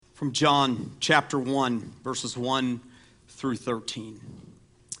From John chapter 1, verses 1 through 13.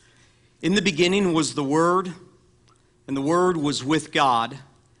 In the beginning was the Word, and the Word was with God,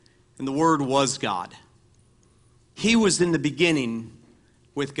 and the Word was God. He was in the beginning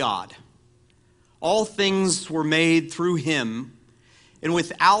with God. All things were made through him, and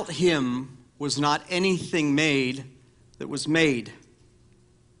without him was not anything made that was made.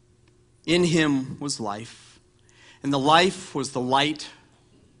 In him was life, and the life was the light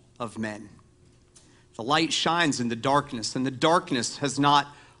of men. The light shines in the darkness, and the darkness has not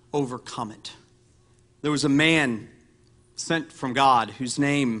overcome it. There was a man sent from God whose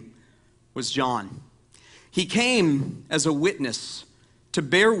name was John. He came as a witness to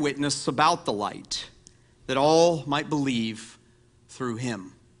bear witness about the light, that all might believe through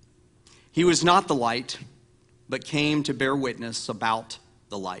him. He was not the light, but came to bear witness about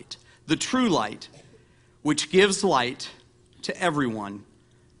the light. The true light, which gives light to everyone,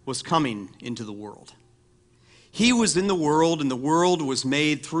 was coming into the world. He was in the world, and the world was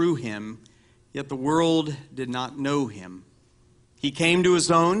made through him, yet the world did not know him. He came to his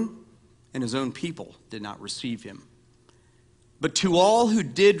own, and his own people did not receive him. But to all who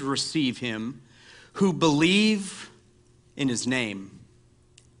did receive him, who believe in his name,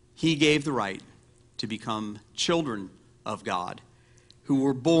 he gave the right to become children of God, who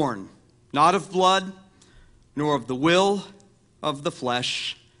were born not of blood, nor of the will of the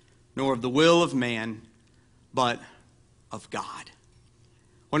flesh, nor of the will of man, but of God.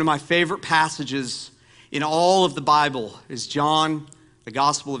 One of my favorite passages in all of the Bible is John, the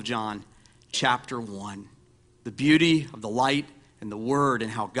Gospel of John, chapter 1. The beauty of the light and the Word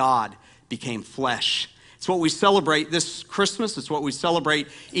and how God became flesh. It's what we celebrate this Christmas. It's what we celebrate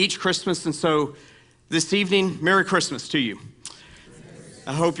each Christmas. And so this evening, Merry Christmas to you.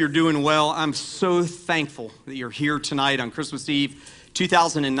 I hope you're doing well. I'm so thankful that you're here tonight on Christmas Eve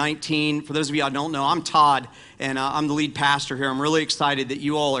 2019. For those of you I don't know, I'm Todd, and I'm the lead pastor here. I'm really excited that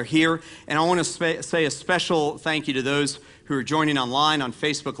you all are here. And I want to say a special thank you to those who are joining online on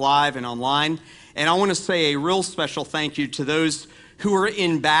Facebook Live and online. And I want to say a real special thank you to those who are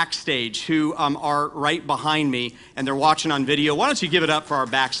in backstage, who are right behind me, and they're watching on video. Why don't you give it up for our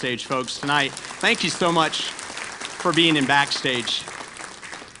backstage folks tonight? Thank you so much for being in backstage.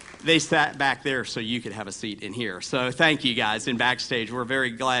 They sat back there so you could have a seat in here. So thank you guys in backstage. We're very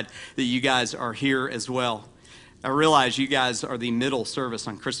glad that you guys are here as well. I realize you guys are the middle service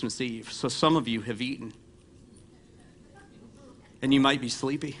on Christmas Eve, so some of you have eaten. And you might be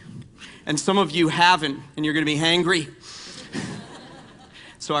sleepy. And some of you haven't, and you're going to be hangry.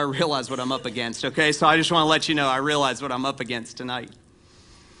 So I realize what I'm up against, okay? So I just want to let you know I realize what I'm up against tonight.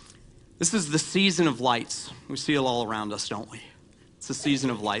 This is the season of lights. We see it all around us, don't we? It's the season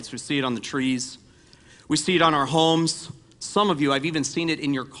of lights. We see it on the trees. We see it on our homes. Some of you, I've even seen it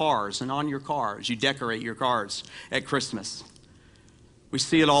in your cars and on your cars. You decorate your cars at Christmas. We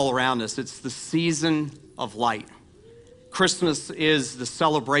see it all around us. It's the season of light. Christmas is the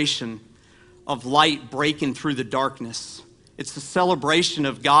celebration of light breaking through the darkness. It's the celebration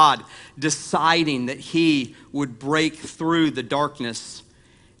of God deciding that he would break through the darkness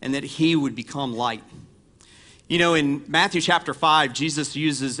and that he would become light. You know, in Matthew chapter 5, Jesus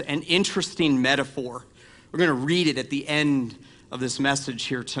uses an interesting metaphor. We're going to read it at the end of this message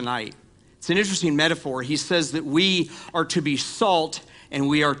here tonight. It's an interesting metaphor. He says that we are to be salt and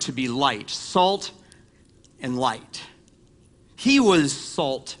we are to be light. Salt and light. He was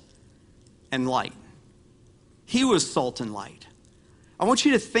salt and light. He was salt and light. I want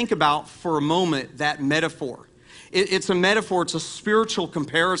you to think about for a moment that metaphor. It's a metaphor, it's a spiritual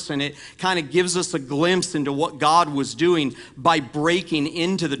comparison. It kind of gives us a glimpse into what God was doing by breaking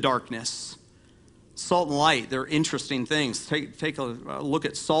into the darkness. Salt and light, they're interesting things. Take a look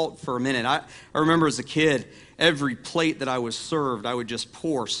at salt for a minute. I remember as a kid, every plate that I was served, I would just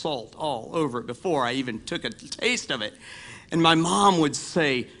pour salt all over it before I even took a taste of it. And my mom would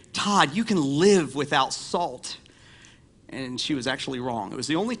say, "Todd, you can live without salt." And she was actually wrong. It was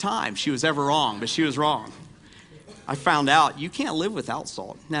the only time she was ever wrong, but she was wrong. I found out you can't live without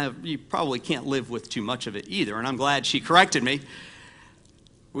salt. Now, you probably can't live with too much of it either, and I'm glad she corrected me.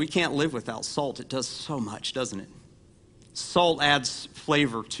 We can't live without salt. It does so much, doesn't it? Salt adds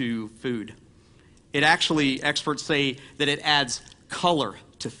flavor to food. It actually, experts say that it adds color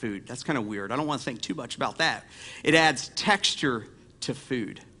to food. That's kind of weird. I don't want to think too much about that. It adds texture to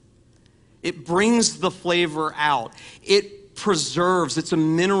food. It brings the flavor out. It preserves. It's a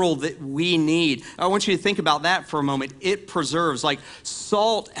mineral that we need. I want you to think about that for a moment. It preserves. Like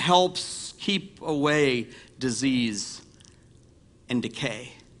salt helps keep away disease and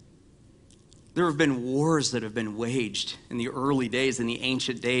decay. There have been wars that have been waged in the early days, in the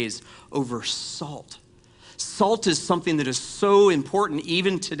ancient days, over salt. Salt is something that is so important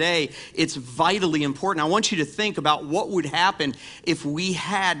even today. It's vitally important. I want you to think about what would happen if we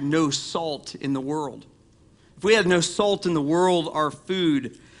had no salt in the world. If we had no salt in the world, our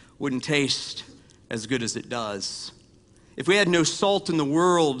food wouldn't taste as good as it does. If we had no salt in the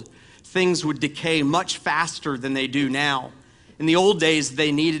world, things would decay much faster than they do now. In the old days,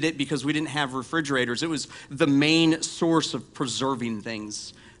 they needed it because we didn't have refrigerators. It was the main source of preserving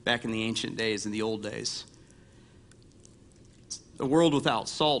things back in the ancient days, in the old days. A world without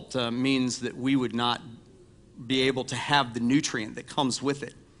salt means that we would not be able to have the nutrient that comes with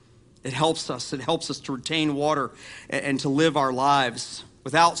it. It helps us to retain water and to live our lives.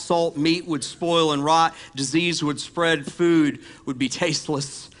 Without salt, meat would spoil and rot, disease would spread, food would be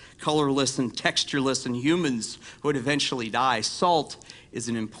tasteless, colorless, and textureless, and humans would eventually die. Salt is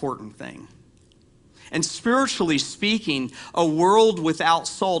an important thing. And spiritually speaking, a world without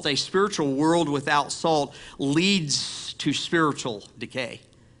salt, a spiritual world without salt, leads to spiritual decay.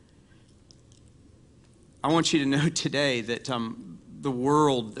 I want you to know today that the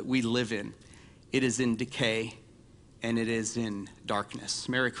world that we live in, it is in decay and it is in darkness.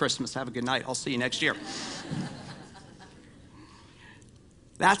 Merry Christmas. Have a good night. I'll see you next year.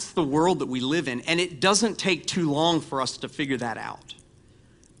 That's the world that we live in, and it doesn't take too long for us to figure that out.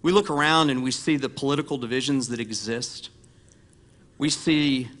 We look around and we see the political divisions that exist. We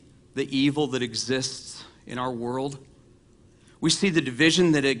see the evil that exists in our world. We see the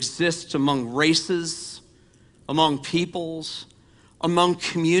division that exists among races, among peoples, among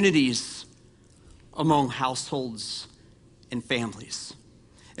communities, among households and families.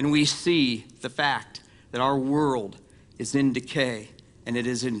 And we see the fact that our world is in decay and it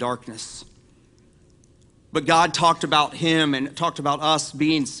is in darkness. But God talked about him and talked about us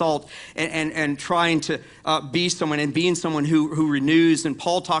being salt and trying to be someone and being someone who renews. And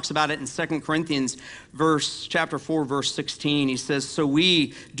Paul talks about it in 2 Corinthians chapter 4, verse 16. He says, "So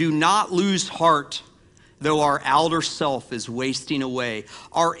we do not lose heart, though our outer self is wasting away.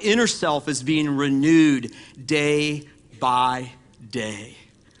 Our inner self is being renewed day by day."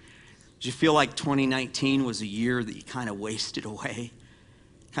 Did you feel like 2019 was a year that you kind of wasted away?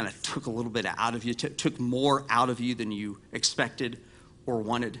 Kind of took a little bit out of you, took more out of you than you expected or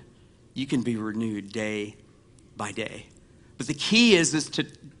wanted? You can be renewed day by day. But the key is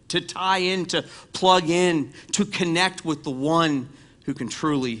to tie in, to plug in, to connect with the one who can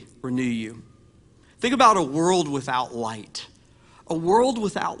truly renew you. Think about a world without light. A world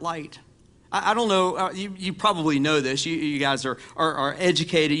without light. I don't know, you probably know this. You guys are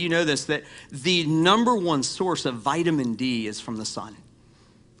educated. You know this, that the number one source of vitamin D is from the sun.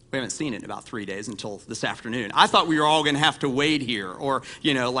 We haven't seen it in about 3 days until this afternoon. I thought we were all going to have to wade here or,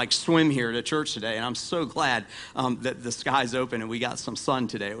 like swim here to church today. And I'm so glad that the sky's open and we got some sun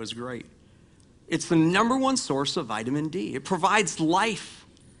today. It was great. It's the number one source of vitamin D. It provides life,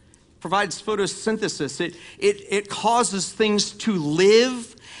 provides photosynthesis. It causes things to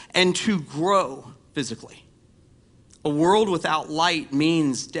live and to grow physically. A world without light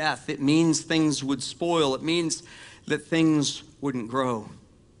means death. It means things would spoil. It means that things wouldn't grow.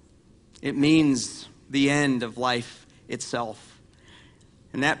 It means the end of life itself.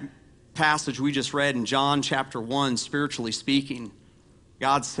 And that passage we just read in John chapter 1, spiritually speaking,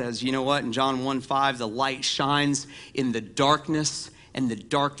 God says, you know what? In John 1:5, the light shines in the darkness, and the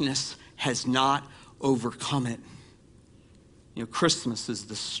darkness has not overcome it. Christmas is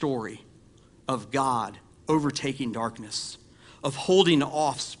the story of God overtaking darkness, of holding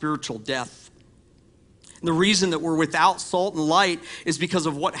off spiritual death. The reason that we're without salt and light is because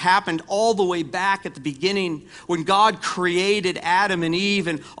of what happened all the way back at the beginning when God created Adam and Eve,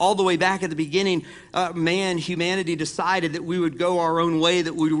 and all the way back at the beginning, humanity decided that we would go our own way,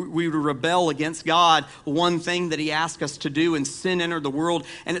 that we would rebel against God, one thing that he asked us to do, and sin entered the world,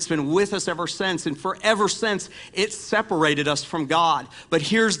 and it's been with us ever since, and forever since it separated us from God. But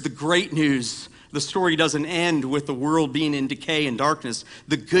here's the great news. The story doesn't end with the world being in decay and darkness.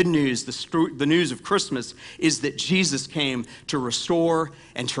 The good news, the news of Christmas, is that Jesus came to restore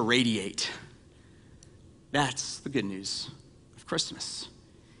and to radiate. That's the good news of Christmas.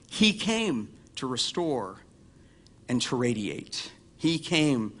 He came to restore and to radiate. He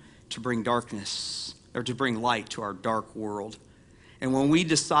came to bring darkness, or to bring light to our dark world. And when we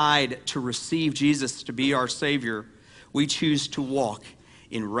decide to receive Jesus to be our Savior, we choose to walk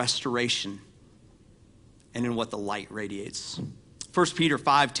in restoration and in what the light radiates. 1 Peter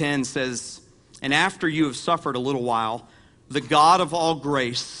 5:10 says, "And after you have suffered a little while, the God of all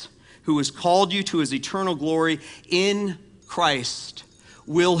grace, who has called you to his eternal glory in Christ,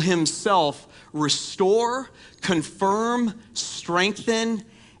 will himself restore, confirm, strengthen,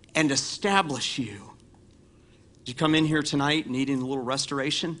 and establish you. Did you come in here tonight needing a little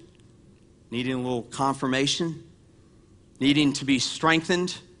restoration? Needing a little confirmation? Needing to be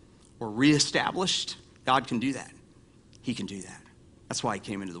strengthened or reestablished? God can do that. He can do that. That's why he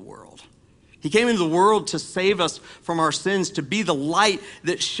came into the world. He came into the world to save us from our sins, to be the light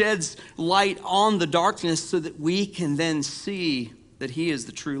that sheds light on the darkness so that we can then see that he is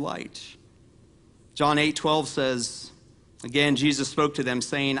the true light. John 8:12 says, again, Jesus spoke to them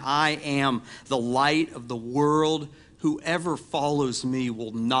saying, I am the light of the world. Whoever follows me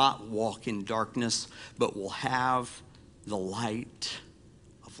will not walk in darkness, but will have the light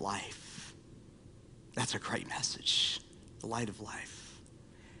of life. That's a great message, the light of life.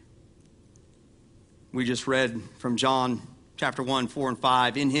 We just read from John chapter 1, 4 and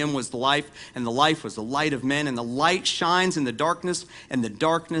 5. In him was the life, and the life was the light of men, and the light shines in the darkness, and the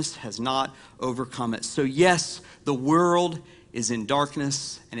darkness has not overcome it. So yes, the world is in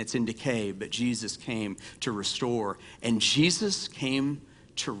darkness and it's in decay, but Jesus came to restore, and Jesus came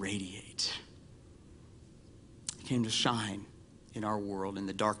to radiate. He came to shine in our world, in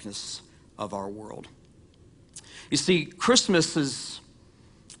the darkness of our world. You see, Christmas is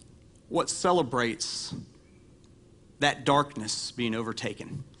what celebrates that darkness being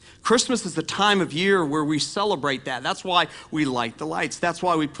overtaken. Christmas is the time of year where we celebrate that. That's why we light the lights. That's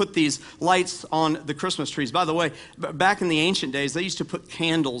why we put these lights on the Christmas trees. By the way, back in the ancient days, they used to put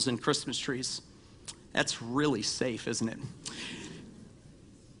candles in Christmas trees. That's really safe, isn't it?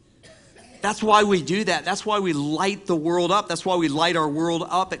 That's why we do that. That's why we light the world up. That's why we light our world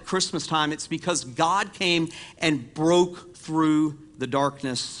up at Christmas time. It's because God came and broke through the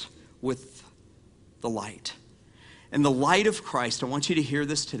darkness with the light. And the light of Christ, I want you to hear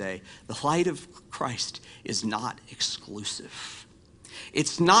this today, the light of Christ is not exclusive.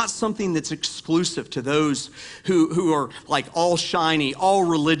 It's not something that's exclusive to those who are like all shiny, all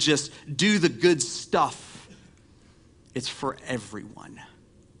religious, do the good stuff. It's for everyone.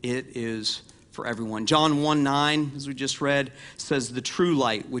 It is for everyone. John 1:9, as we just read, says the true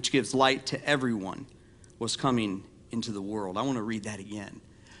light, which gives light to everyone, was coming into the world. I want to read that again.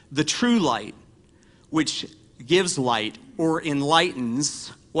 The true light, which gives light or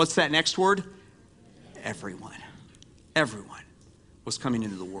enlightens, what's that next word? Everyone. Everyone was coming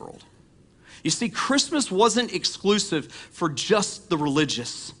into the world. You see, Christmas wasn't exclusive for just the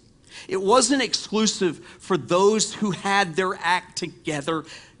religious. It wasn't exclusive for those who had their act together.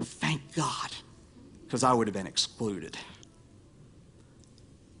 Thank God, because I would have been excluded.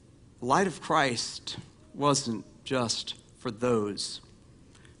 The light of Christ wasn't just for those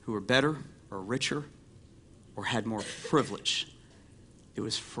who were better or richer or had more privilege. It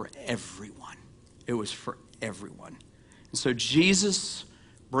was for everyone. It was for everyone. And so Jesus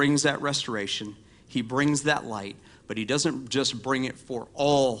brings that restoration. He brings that light, but he doesn't just bring it for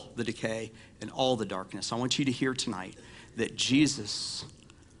all the decay and all the darkness. I want you to hear tonight that Jesus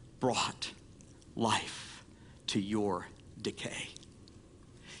brought life to your decay.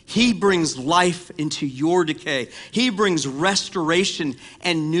 He brings life into your decay. He brings restoration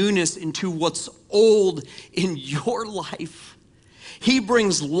and newness into what's old in your life. He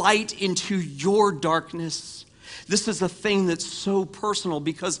brings light into your darkness. This is a thing that's so personal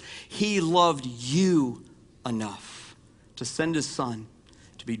because he loved you enough to send his son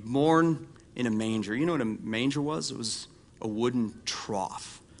to be born in a manger. You know what a manger was? It was a wooden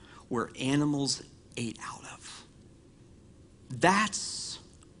trough where animals ate out of. That's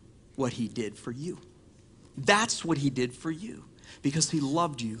what he did for you. That's what he did for you because he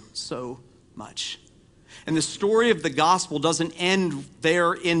loved you so much. And the story of the gospel doesn't end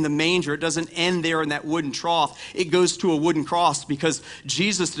there in the manger. It doesn't end there in that wooden trough. It goes to a wooden cross because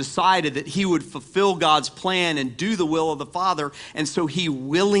Jesus decided that he would fulfill God's plan and do the will of the Father. And so he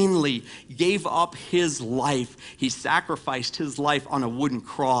willingly gave up his life. He sacrificed his life on a wooden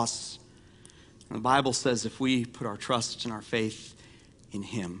cross. And the Bible says if we put our trust and our faith in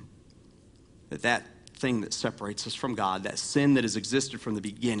him, that thing that separates us from God, that sin that has existed from the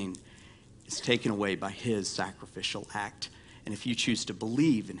beginning, is taken away by his sacrificial act. And if you choose to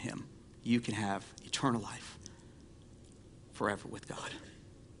believe in him, you can have eternal life forever with God.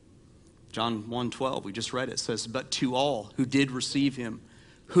 John 1:12, we just read it, says, but to all who did receive him,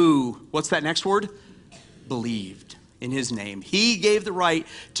 who, what's that next word? Believed in his name. He gave the right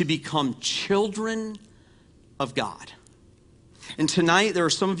to become children of God. And tonight, there are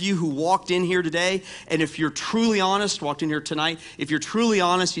some of you who walked in here today, and if you're truly honest, walked in here tonight, if you're truly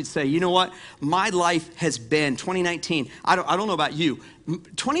honest, you'd say, you know what? My life has been, 2019, I don't know about you,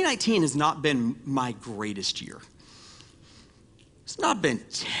 2019 has not been my greatest year. It's not been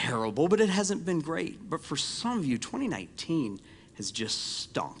terrible, but it hasn't been great. But for some of you, 2019 has just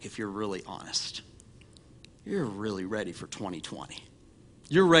stunk, if you're really honest. You're really ready for 2020.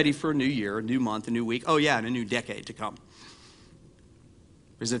 You're ready for a new year, a new month, a new week. Oh, yeah, and a new decade to come.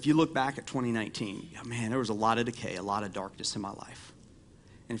 Because if you look back at 2019, man, there was a lot of decay, a lot of darkness in my life.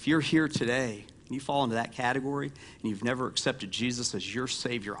 And if you're here today and you fall into that category and you've never accepted Jesus as your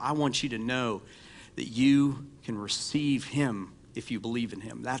Savior, I want you to know that you can receive him if you believe in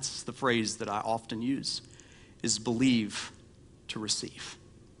him. That's the phrase that I often use, is believe to receive.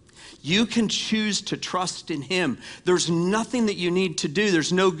 You can choose to trust in him. There's nothing that you need to do.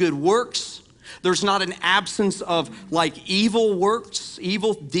 There's no good works. There's not an absence of like evil works,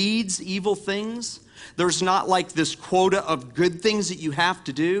 evil deeds, evil things. There's not like this quota of good things that you have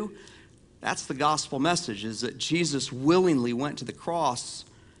to do. That's the gospel message, is that Jesus willingly went to the cross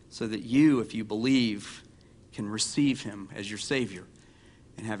so that you, if you believe, can receive him as your Savior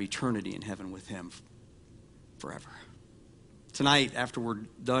and have eternity in heaven with him forever. Tonight, after we're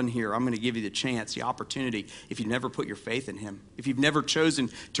done here, I'm going to give you the chance, the opportunity, if you've never put your faith in him, if you've never chosen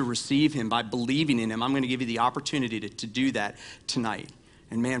to receive him by believing in him, I'm going to give you the opportunity to do that tonight.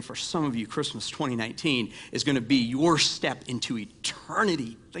 And man, for some of you, Christmas 2019 is going to be your step into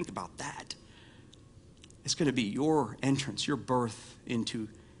eternity. Think about that. It's going to be your entrance, your birth into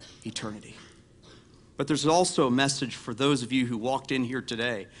eternity. But there's also a message for those of you who walked in here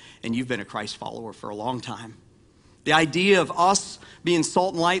today and you've been a Christ follower for a long time. The idea of us being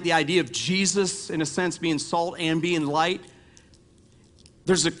salt and light, the idea of Jesus, in a sense, being salt and being light,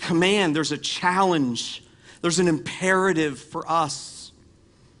 there's a command, there's a challenge, there's an imperative for us.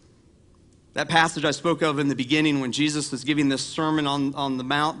 That passage I spoke of in the beginning when Jesus was giving this sermon on the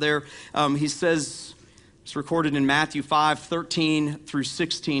Mount there, he says, it's recorded in Matthew 5:13 through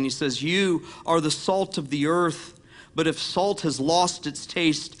 16. He says, "You are the salt of the earth, but if salt has lost its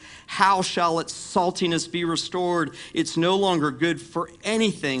taste, how shall its saltiness be restored? It's no longer good for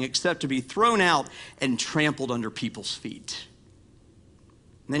anything except to be thrown out and trampled under people's feet."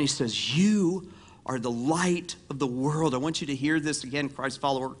 And then he says, "You are the light of the world." I want you to hear this again, Christ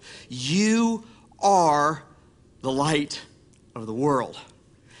follower. You are the light of the world.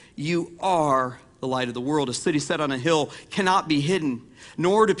 You are the light of the world. A city set on a hill cannot be hidden,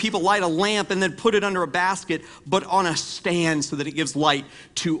 nor do people light a lamp and then put it under a basket, but on a stand so that it gives light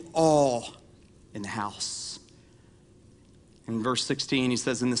to all in the house. In verse 16, he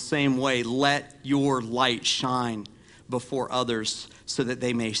says, "In the same way, let your light shine before others so that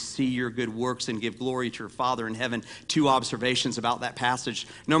they may see your good works and give glory to your Father in heaven." Two observations about that passage.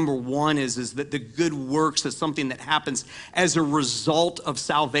 Number one is that the good works is something that happens as a result of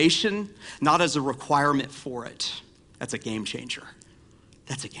salvation, not as a requirement for it. That's a game changer.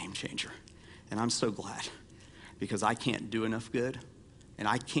 That's a game changer. And I'm so glad, because I can't do enough good and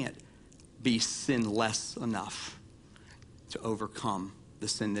I can't be sinless enough to overcome the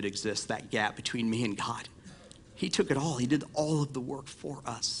sin that exists, that gap between me and God. He took it all. He did all of the work for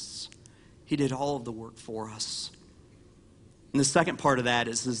us. He did all of the work for us. And the second part of that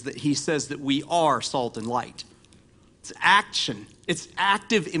is that he says that we are salt and light. It's action. It's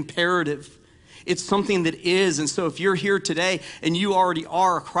active imperative. It's something that is. And so if you're here today and you already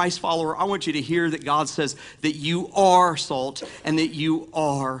are a Christ follower, I want you to hear that God says that you are salt and that you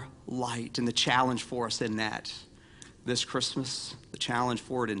are light. And the challenge for us in that this Christmas, the challenge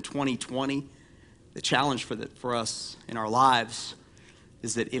for it in 2020, the challenge for us in our lives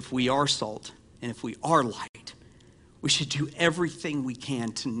is that if we are salt and if we are light, we should do everything we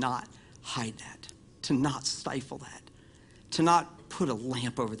can to not hide that, to not stifle that, to not put a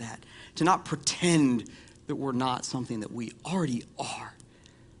lamp over that, to not pretend that we're not something that we already are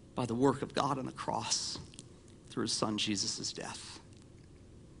by the work of God on the cross through his son Jesus' death.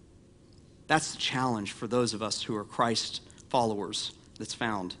 That's the challenge for those of us who are Christ followers that's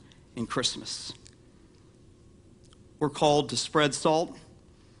found in Christmas. We're called to spread salt,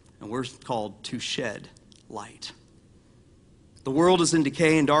 and we're called to shed light. The world is in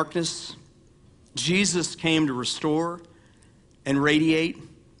decay and darkness. Jesus came to restore and radiate,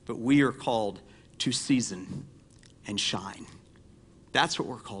 but we are called to season and shine. That's what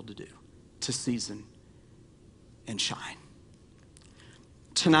we're called to do, to season and shine.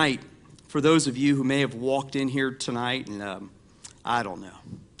 Tonight, for those of you who may have walked in here tonight, and I don't know,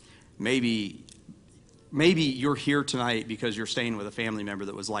 maybe you're here tonight because you're staying with a family member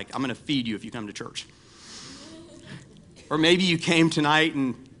that was like, "I'm going to feed you if you come to church." Or maybe you came tonight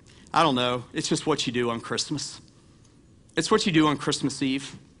and, I don't know, it's just what you do on Christmas. It's what you do on Christmas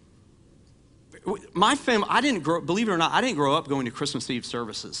Eve. My family, believe it or not, I didn't grow up going to Christmas Eve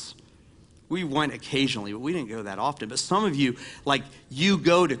services. We went occasionally, but we didn't go that often. But some of you, like, you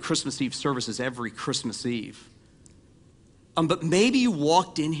go to Christmas Eve services every Christmas Eve. But maybe you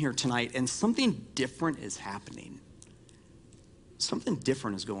walked in here tonight and something different is happening. Something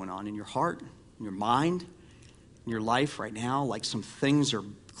different is going on in your heart, in your mind, in your life right now. Like some things are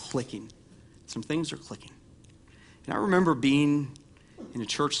clicking. Some things are clicking. And I remember being in a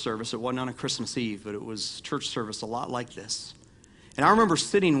church service. It wasn't on a Christmas Eve, but it was church service a lot like this. And I remember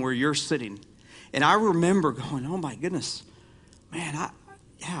sitting where you're sitting. And I remember going, oh my goodness, man,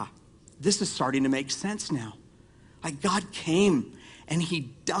 this is starting to make sense now. Like God came and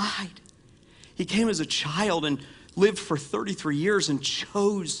he died. He came as a child and lived for 33 years and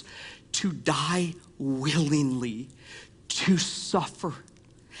chose to die willingly, to suffer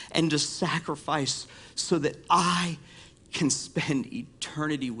and to sacrifice so that I can spend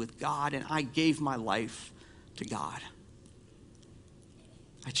eternity with God. And I gave my life to God.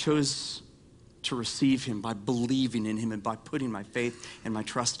 I chose to receive him by believing in him and by putting my faith and my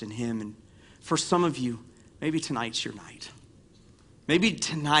trust in him. And for some of you, maybe tonight's your night. Maybe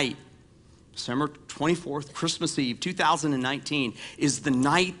tonight, December 24th, Christmas Eve, 2019, is the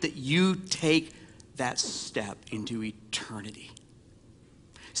night that you take that step into eternity.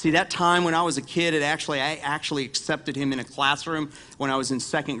 See, that time when I was a kid, I actually accepted him in a classroom when I was in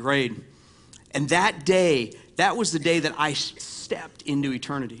second grade. And that day, that was the day that I stepped into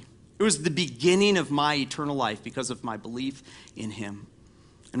eternity. It was the beginning of my eternal life because of my belief in him.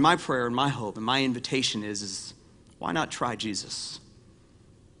 And my prayer and my hope and my invitation is why not try Jesus?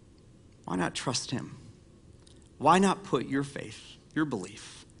 Why not trust him? Why not put your faith, your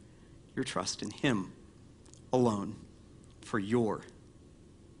belief, your trust in him alone for your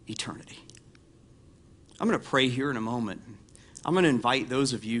eternity? I'm going to pray here in a moment. I'm going to invite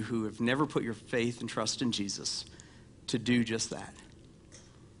those of you who have never put your faith and trust in Jesus to do just that.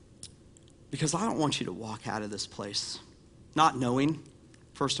 Because I don't want you to walk out of this place not knowing,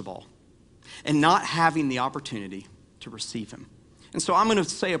 first of all, and not having the opportunity to receive him. And so I'm going to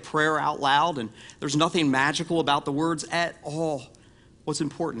say a prayer out loud, and there's nothing magical about the words at all. What's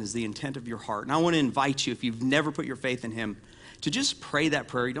important is the intent of your heart. And I want to invite you, if you've never put your faith in him, to just pray that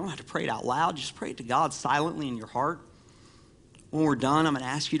prayer. You don't have to pray it out loud. Just pray it to God silently in your heart. When we're done, I'm going to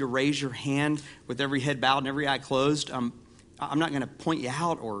ask you to raise your hand with every head bowed and every eye closed. I'm not going to point you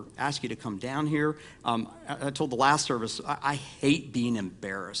out or ask you to come down here. I told the last service, I hate being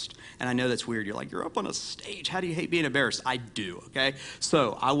embarrassed. And I know that's weird. You're like, you're up on a stage. How do you hate being embarrassed? I do, okay?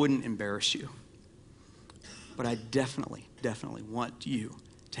 So I wouldn't embarrass you. But I definitely want you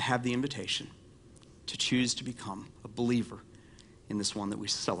to have the invitation to choose to become a believer in this one that we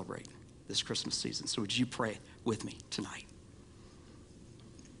celebrate this Christmas season. So would you pray with me tonight?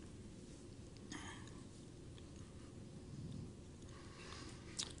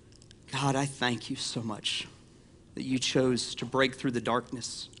 God, I thank you so much that you chose to break through the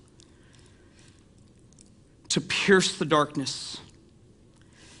darkness, to pierce the darkness,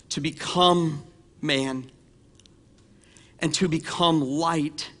 to become man, and to become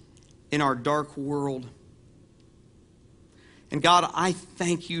light in our dark world. And God, I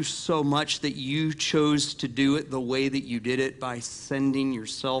thank you so much that you chose to do it the way that you did it by sending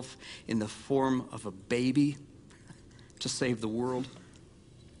yourself in the form of a baby to save the world,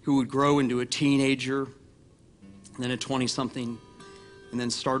 who would grow into a teenager, and then a 20-something, and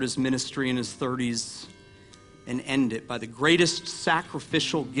then start his ministry in his 30s and end it by the greatest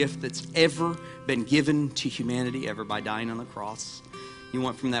sacrificial gift that's ever been given to humanity ever, by dying on the cross. You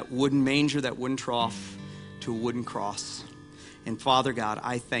went from that wooden manger, that wooden trough, to a wooden cross. And Father God,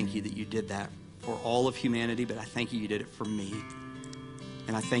 I thank you that you did that for all of humanity, but I thank you did it for me.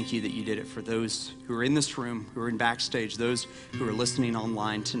 And I thank you that you did it for those who are in this room, who are in backstage, those who are listening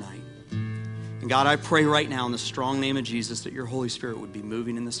online tonight. And God, I pray right now in the strong name of Jesus that your Holy Spirit would be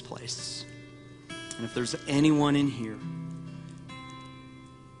moving in this place. And if there's anyone in here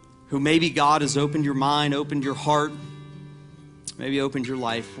who maybe God has opened your mind, opened your heart, maybe opened your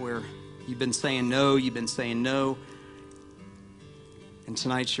life where you've been saying no, and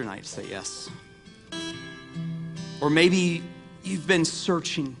tonight's your night to say yes. Or maybe you've been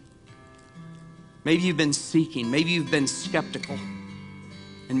searching. Maybe you've been seeking. Maybe you've been skeptical.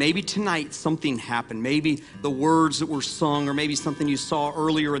 And maybe tonight something happened. Maybe the words that were sung, or maybe something you saw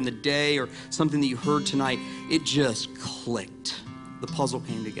earlier in the day, or something that you heard tonight, it just clicked. The puzzle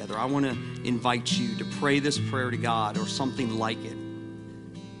came together. I want to invite you to pray this prayer to God, or something like it.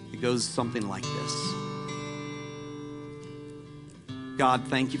 It goes something like this. God,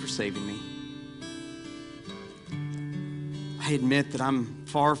 thank you for saving me. I admit that I'm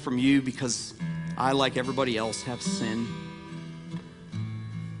far from you because I, like everybody else, have sin.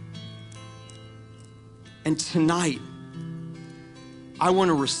 And tonight, I want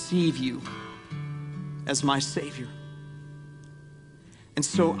to receive you as my Savior. And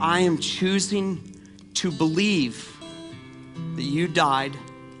so I am choosing to believe that you died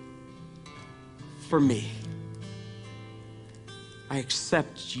for me. I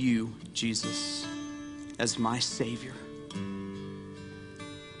accept you, Jesus, as my Savior.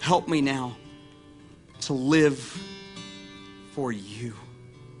 Help me now to live for you.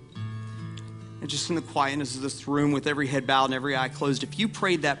 And just in the quietness of this room, with every head bowed and every eye closed, if you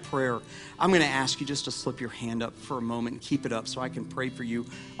prayed that prayer, I'm going to ask you just to slip your hand up for a moment and keep it up so I can pray for you.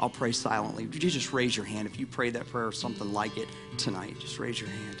 I'll pray silently. Would you just raise your hand if you prayed that prayer or something like it tonight? Just raise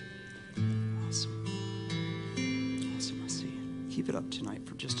your hand. Awesome. Awesome, I see you. Keep it up tonight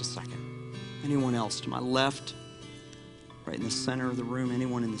for just a second. Anyone else to my left, right in the center of the room?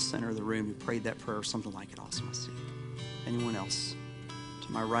 Anyone in the center of the room who prayed that prayer or something like it? Awesome, I see you. Anyone else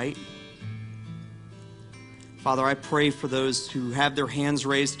to my right? Father, I pray for those who have their hands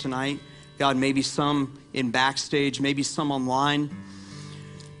raised tonight. God, maybe some in backstage, maybe some online,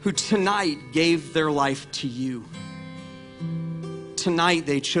 who tonight gave their life to you. Tonight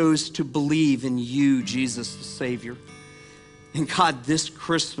they chose to believe in you, Jesus the Savior. And God, this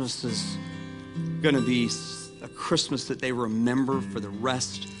Christmas is going to be a Christmas that they remember for the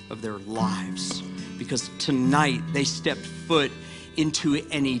rest of their lives. Because tonight they stepped foot into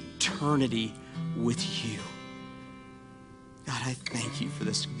an eternity with you. God, I thank you for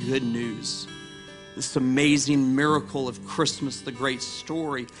this good news, this amazing miracle of Christmas, the great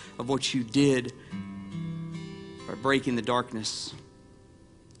story of what you did by breaking the darkness,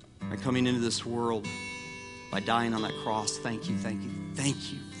 by coming into this world, by dying on that cross. Thank you, thank you,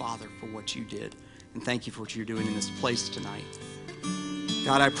 thank you, Father, for what you did. And thank you for what you're doing in this place tonight.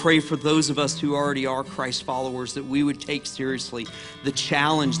 God, I pray for those of us who already are Christ followers that we would take seriously the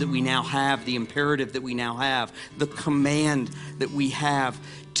challenge that we now have, the imperative that we now have, the command that we have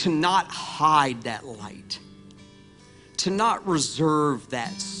to not hide that light, to not reserve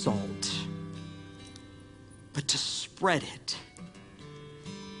that salt, but to spread it,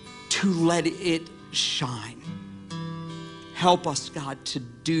 to let it shine. Help us, God, to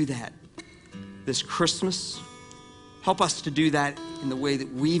do that this Christmas. Help us to do that in the way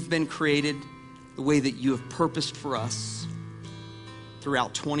that we've been created, the way that you have purposed for us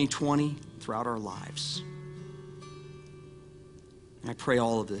throughout 2020, throughout our lives. And I pray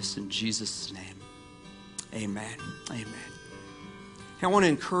all of this in Jesus' name. Amen. Amen. I want to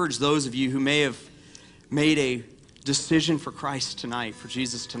encourage those of you who may have made a decision for Christ tonight, for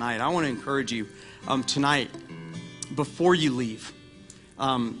Jesus tonight. I want to encourage you tonight, before you leave,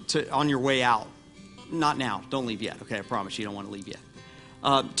 on your way out. Not now. Don't leave yet. Okay, I promise you don't want to leave yet.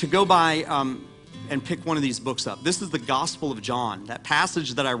 To go by and pick one of these books up. This is the Gospel of John. That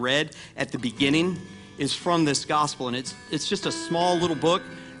passage that I read at the beginning is from this gospel, and it's just a small little book.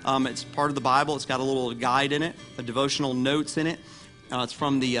 It's part of the Bible. It's got a little guide in it, a devotional notes in it. It's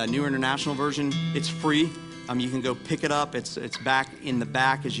from the New International Version. It's free. You can go pick it up. It's back in the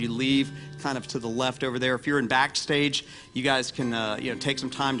back as you leave, kind of to the left over there. If you're in backstage, you guys can take some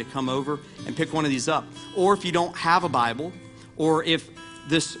time to come over and pick one of these up. Or if you don't have a Bible, or if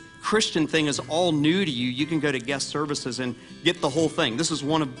this Christian thing is all new to you, you can go to guest services and get the whole thing. This is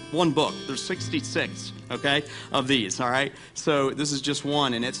one book. There's 66, okay, of these, all right? So this is just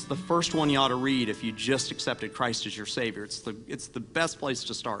one, and it's the first one you ought to read if you just accepted Christ as your Savior. It's the best place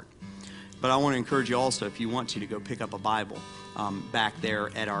to start. But I want to encourage you also, if you want to go pick up a Bible back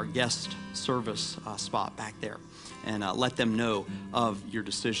there at our guest service spot back there, and let them know of your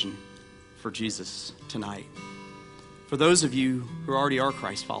decision for Jesus tonight. For those of you who already are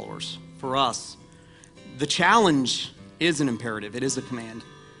Christ followers, for us, the challenge is an imperative. It is a command.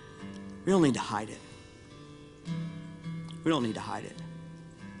 We don't need to hide it. We don't need to hide it.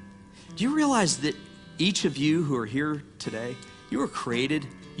 Do you realize that each of you who are here today, you were created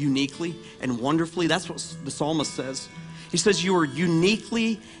uniquely and wonderfully? That's what the psalmist says. He says you are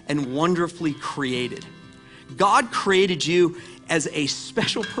uniquely and wonderfully created. God created you as a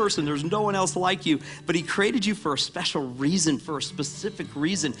special person. There's no one else like you, but he created you for a special reason, for a specific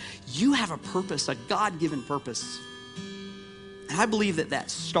reason. You have a purpose, a God-given purpose. And I believe that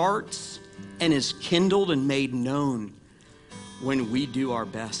starts and is kindled and made known when we do our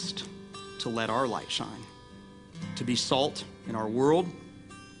best to let our light shine, to be salt in our world,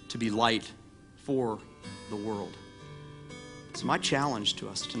 to be light for the world. It's my challenge to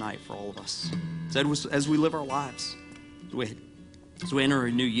us tonight, for all of us, as we live our lives, as we enter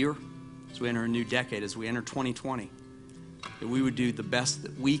a new year, as we enter a new decade, as we enter 2020, that we would do the best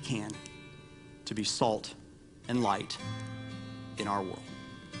that we can to be salt and light in our world.